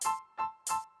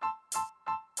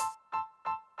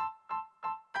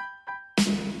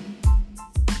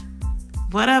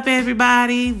What up,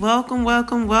 everybody? Welcome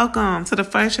to the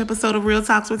first episode of Real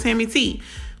Talks with Tammy T,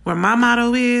 where my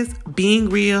motto is being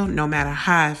real no matter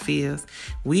how it feels.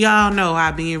 We all know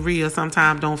how being real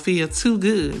sometimes don't feel too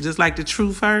good. Just like the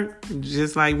truth hurt,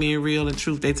 just like being real and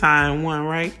truth, they tie in one,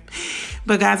 right?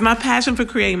 But guys, my passion for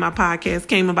creating my podcast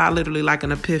came about literally like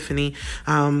an epiphany.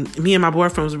 Me and my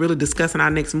boyfriend was really discussing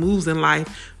our next moves in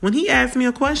life when he asked me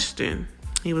a question.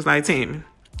 He was like, Tammy,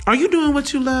 are you doing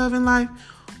what you love in life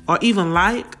or even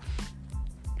like?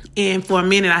 And for a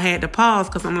minute I had to pause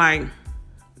because I'm like,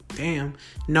 damn,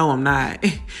 no, I'm not.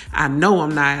 I know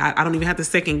I'm not. I don't even have to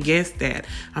second guess that.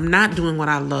 I'm not doing what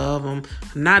I love. I'm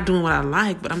not doing what I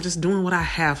like, but I'm just doing what I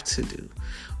have to do.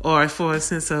 Or for a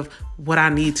sense of what I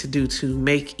need to do to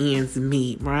make ends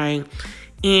meet, right?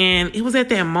 And it was at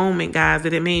that moment, guys,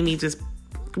 that it made me just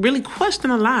really question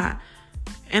a lot.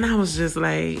 And I was just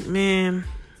like, man,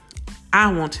 I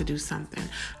want to do something.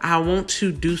 I want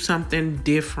to do something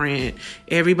different.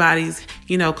 Everybody's,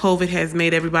 COVID has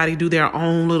made everybody do their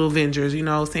own little ventures,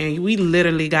 saying we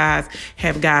literally, guys,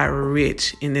 have got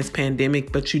rich in this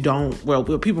pandemic, but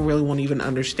people really won't even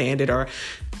understand it. Or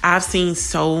I've seen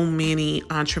so many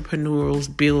entrepreneurs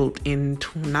build in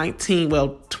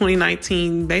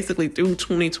 2019, basically through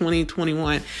 2020,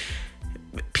 21.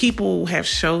 People have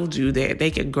showed you that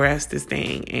they could grasp this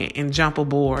thing and jump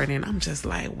aboard. And I'm just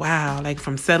like, wow, like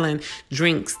from selling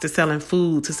drinks to selling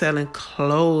food to selling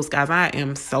clothes. Guys, I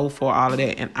am so for all of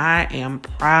that. And I am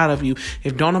proud of you.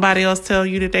 If don't nobody else tell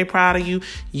you that they proud of you,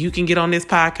 you can get on this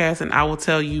podcast and I will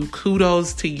tell you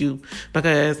kudos to you,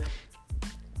 because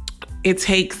it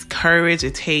takes courage.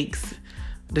 It takes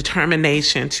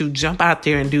determination to jump out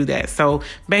there and do that. So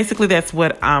basically that's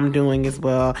what I'm doing as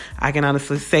well. I can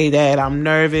honestly say that I'm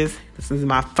nervous. This is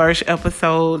my first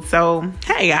episode. So,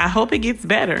 hey, I hope it gets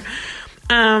better.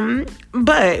 But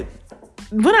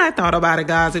when I thought about it,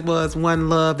 guys, it was one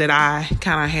love that I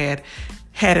kind of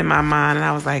had in my mind. And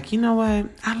I was like, you know what?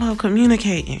 I love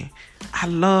communicating. I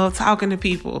love talking to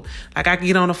people. Like I could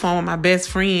get on the phone with my best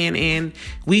friend and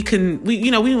we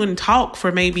wouldn't talk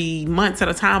for maybe months at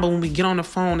a time. But when we get on the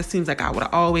phone, it seems like I would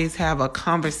always have a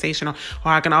conversation or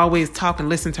I can always talk and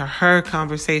listen to her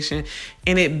conversation,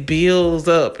 and it builds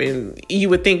up. And you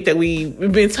would think that we've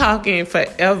been talking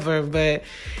forever, but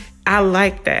I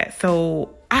like that.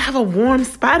 So I have a warm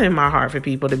spot in my heart for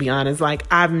people, to be honest. Like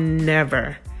I've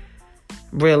never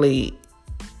really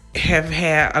have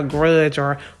had a grudge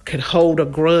or could hold a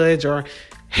grudge or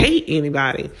hate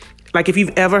anybody. Like if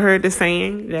you've ever heard the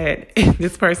saying that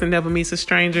this person never meets a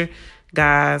stranger,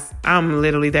 guys, I'm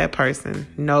literally that person.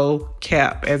 No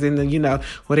cap, as in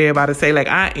what everybody say. Like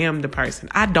I am the person.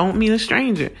 I don't meet a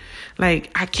stranger.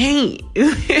 Like I can't.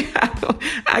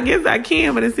 I guess I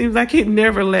can, but it seems like it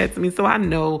never lets me. So I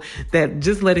know that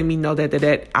just letting me know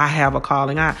that I have a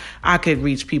calling. I could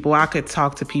reach people. I could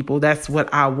talk to people. That's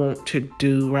what I want to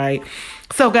do, right?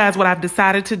 So guys, what I've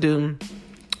decided to do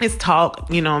is talk,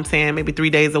 maybe 3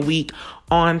 days a week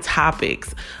on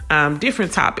topics,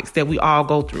 different topics that we all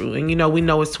go through. And, we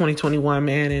know it's 2021,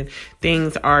 man, and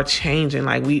things are changing.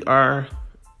 Like we are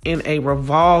in a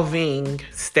revolving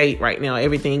state right now.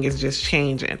 Everything is just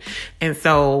changing. And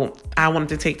so I wanted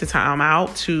to take the time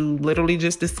out to literally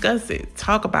just discuss it,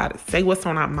 talk about it, say what's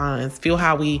on our minds, feel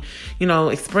how we,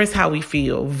 express how we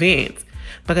feel, vent.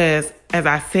 Because as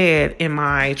I said in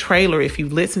my trailer, if you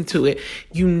listen to it,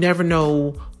 you never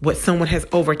know what someone has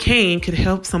overcame could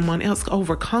help someone else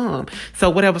overcome. So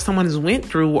whatever someone has went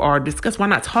through or discussed, why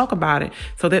not talk about it?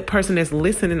 So that person that's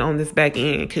listening on this back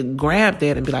end could grab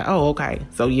that and be like, oh, okay.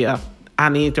 So yeah, I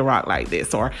need to rock like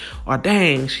this. Or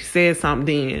dang, she said something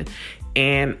then.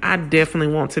 And I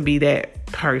definitely want to be that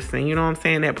person. You know what I'm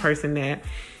saying? That person that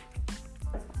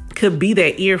could be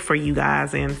that ear for you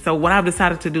guys. And so what I've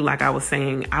decided to do, like I was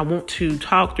saying, I want to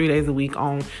talk 3 days a week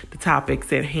on the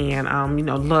topics at hand,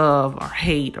 love or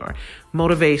hate or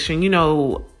motivation,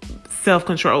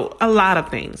 self-control, a lot of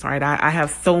things, right? I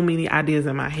have so many ideas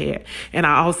in my head. And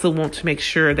I also want to make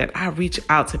sure that I reach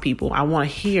out to people. I want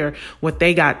to hear what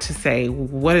they got to say.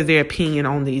 What is their opinion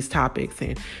on these topics?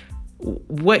 And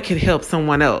what could help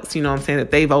someone else, that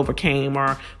they've overcame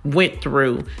or went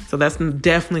through. So that's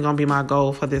definitely going to be my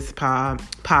goal for this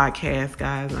podcast,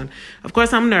 guys. And of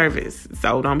course, I'm nervous.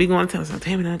 So don't be going to tell me,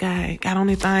 Tammy, that guy got on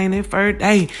his thing that first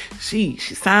day. She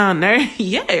sound nervous.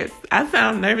 Yes, I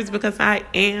sound nervous because I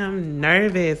am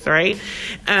nervous, right?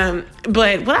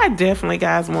 But what I definitely,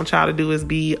 guys, want y'all to do is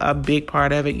be a big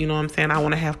part of it. You know what I'm saying? I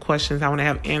want to have questions. I want to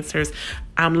have answers.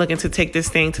 I'm looking to take this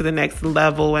thing to the next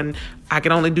level, and I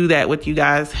can only do that with you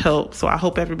guys' help. So I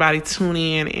hope everybody tune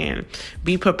in and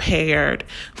be prepared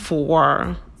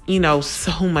for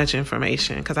so much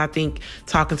information. Because I think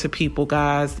talking to people,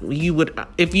 guys,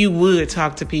 if you would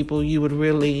talk to people, you would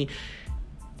really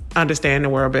understand the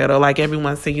world better. Like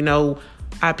everyone said,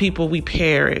 our people, we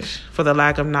perish for the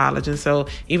lack of knowledge. And so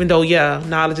even though,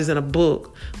 knowledge is in a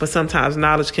book, but sometimes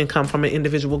knowledge can come from an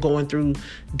individual going through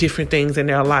different things in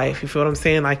their life. You feel what I'm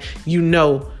saying? Like,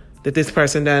 that this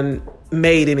person done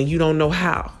made it and you don't know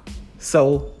how.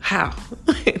 So how?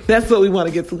 That's what we want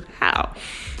to get to. How?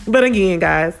 But again,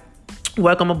 guys,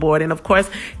 welcome aboard. And of course,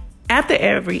 after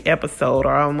every episode,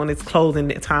 or when it's closing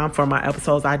time for my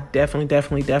episodes, I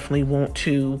definitely want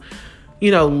to,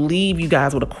 leave you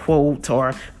guys with a quote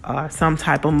or some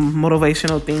type of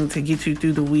motivational thing to get you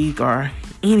through the week or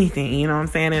anything, you know what I'm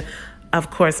saying? And of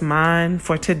course, mine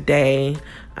for today,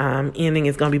 ending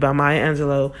is going to be by Maya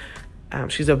Angelou.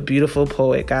 She's a beautiful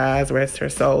poet, guys. Rest her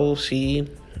soul.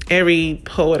 Every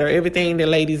poet or everything that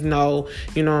ladies know,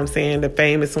 you know what I'm saying? The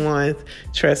famous ones,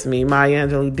 trust me, Maya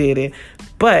Angelou did it.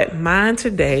 But mine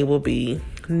today will be,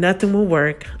 nothing will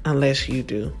work unless you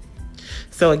do.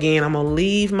 So again, I'm going to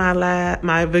leave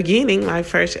my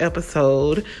first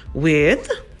episode with,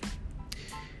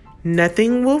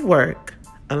 nothing will work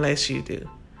unless you do.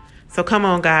 So come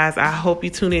on, guys. I hope you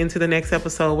tune in to the next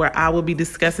episode where I will be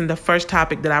discussing the first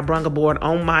topic that I brung aboard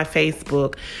on my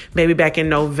Facebook. Maybe back in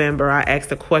November, I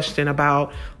asked a question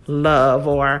about love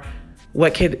or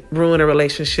what could ruin a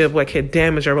relationship, what could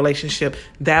damage a relationship.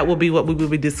 That will be what we will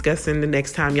be discussing the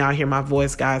next time y'all hear my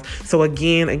voice, guys. So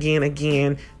again,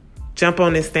 jump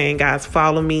on this thing, guys.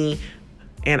 Follow me.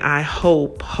 And I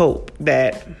hope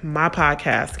that my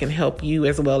podcast can help you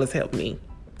as well as help me.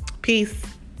 Peace.